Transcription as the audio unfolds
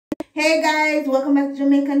Hey guys, welcome back to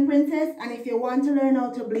Jamaican Princess. And if you want to learn how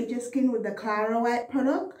to bleach your skin with the Carowhite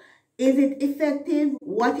product, is it effective?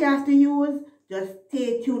 What you have to use? Just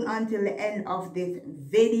stay tuned until the end of this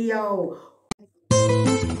video.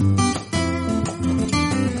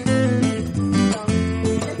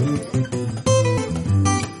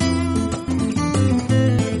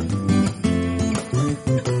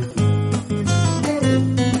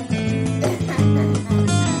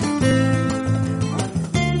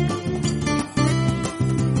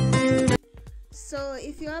 So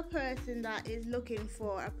if you're a person that is looking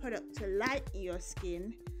for a product to lighten your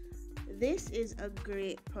skin, this is a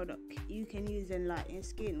great product. You can use in lightening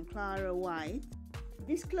skin, Carowhite.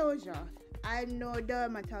 Disclosure, I'm no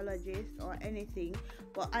dermatologist or anything,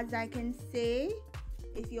 but as I can say,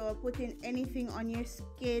 if you're putting anything on your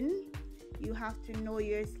skin, you have to know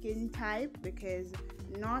your skin type, because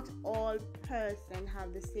not all person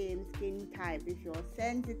have the same skin type. If you're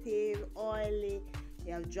sensitive, oily,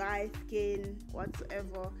 you have dry skin,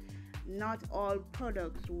 whatsoever, not all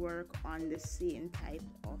products work on the same type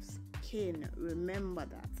of skin. Remember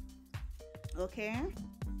that. Okay,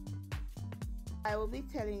 I will be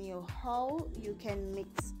telling you how you can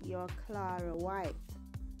mix your Carowhite.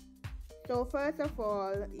 So first of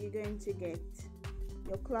all, you're going to get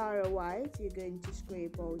your Carowhite. You're going to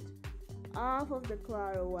scrape out half of the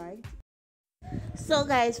Carowhite. So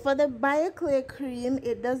guys, for the BioClear cream,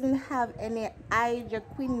 it doesn't have any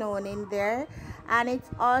hydroquinone in there, and it's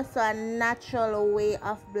also a natural way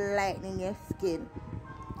of lightening your skin.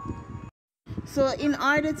 So in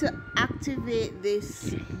order to activate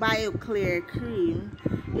this BioClear cream,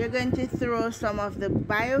 you're going to throw some of the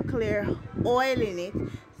BioClear oil in it,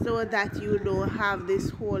 so that you don't have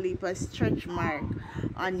this whole heap of stretch mark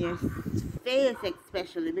on your face,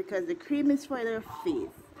 especially because the cream is for your face.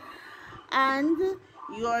 And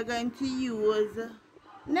you are going to use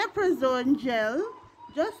Neoprosone gel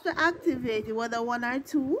just to activate it, whether one or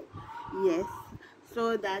two, yes,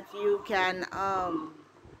 so that you can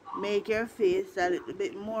make your face a little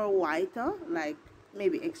bit more whiter, like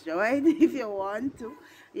maybe extra white if you want to.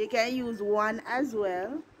 You can use one as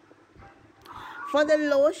well. For the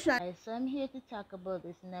lotion, so I'm here to talk about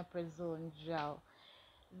this Neoprosone gel.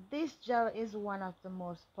 This gel is one of the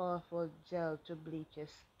most powerful gel to bleach your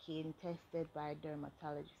skin, tested by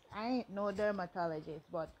dermatologists. I ain't no dermatologist,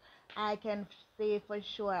 but I can say for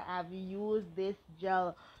sure I've used this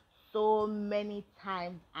gel so many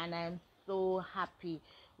times, and I'm so happy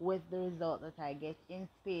with the result that I get in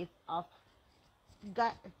space of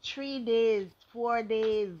 3 days, 4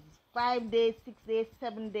 days, 5 days, 6 days,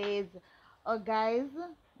 7 days. Oh guys,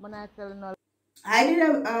 when I tell you, I did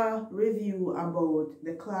a review about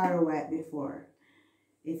the Carowhite before.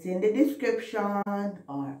 It's in the description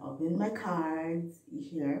or up in my cards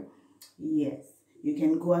here. Yes, you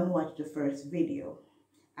can go and watch the first video.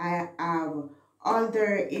 I have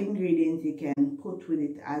other ingredients you can put with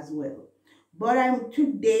it as well. But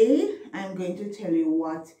today I'm going to tell you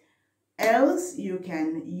what else you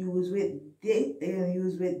can use with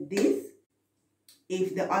this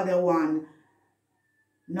if the other one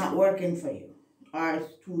not working for you or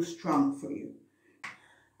it's too strong for you.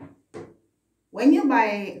 When you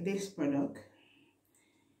buy this product,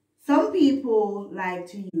 some people like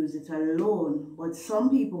to use it alone, but some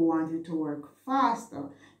people want it to work faster,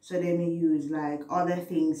 so they may use like other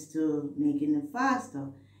things to make it faster.